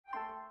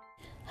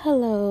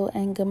Hello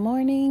and good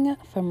morning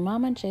from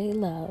Mama J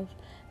Love.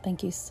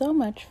 Thank you so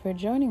much for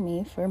joining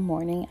me for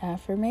morning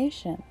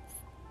affirmations.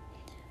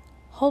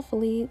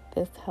 Hopefully,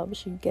 this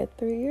helps you get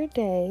through your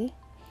day.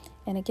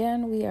 And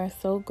again, we are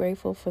so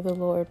grateful for the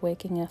Lord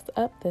waking us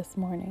up this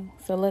morning.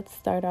 So let's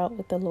start out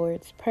with the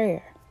Lord's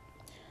Prayer.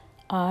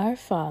 Our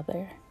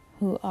Father,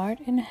 who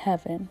art in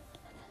heaven,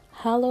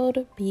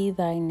 hallowed be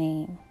thy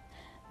name.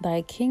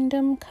 Thy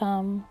kingdom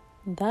come,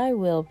 thy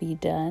will be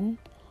done,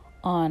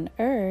 on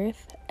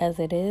earth as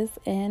it is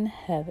in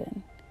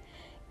heaven.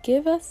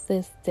 Give us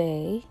this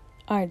day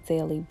our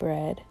daily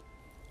bread,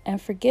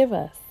 and forgive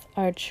us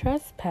our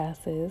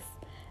trespasses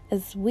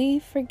as we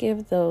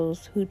forgive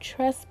those who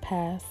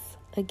trespass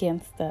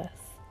against us.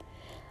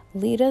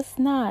 Lead us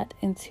not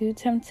into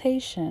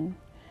temptation,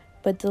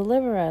 but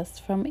deliver us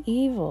from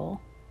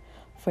evil.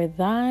 For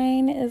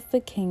thine is the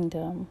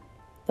kingdom,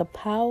 the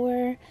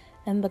power,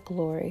 and the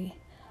glory,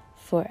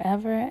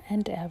 forever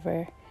and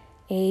ever.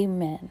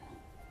 Amen.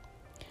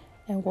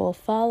 And we'll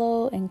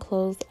follow and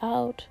close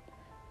out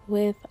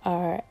with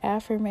our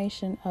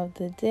affirmation of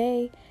the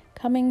day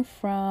coming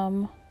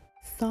from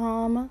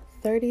Psalm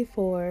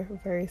 34,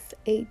 verse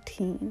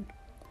 18.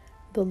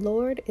 The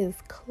Lord is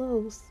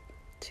close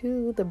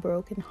to the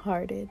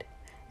brokenhearted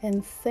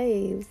and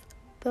saves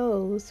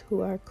those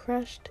who are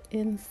crushed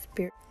in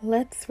spirit.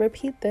 Let's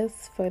repeat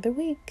this for the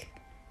week.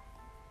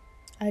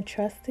 I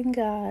trust in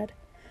God.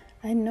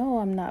 I know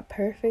I'm not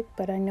perfect,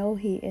 but I know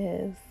He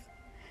is.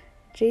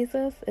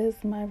 Jesus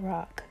is my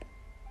rock.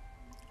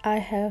 I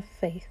have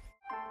faith.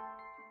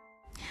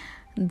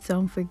 And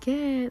don't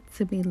forget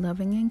to be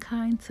loving and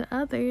kind to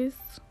others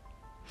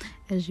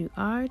as you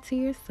are to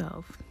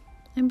yourself.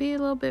 And be a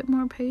little bit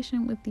more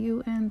patient with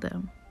you and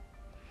them.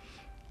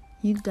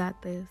 You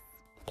got this.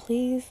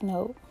 Please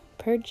note,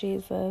 per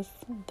Jesus,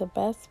 the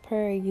best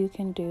prayer you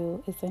can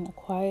do is in a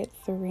quiet,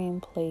 serene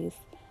place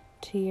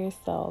to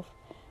yourself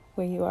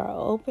where you are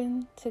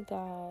open to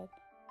God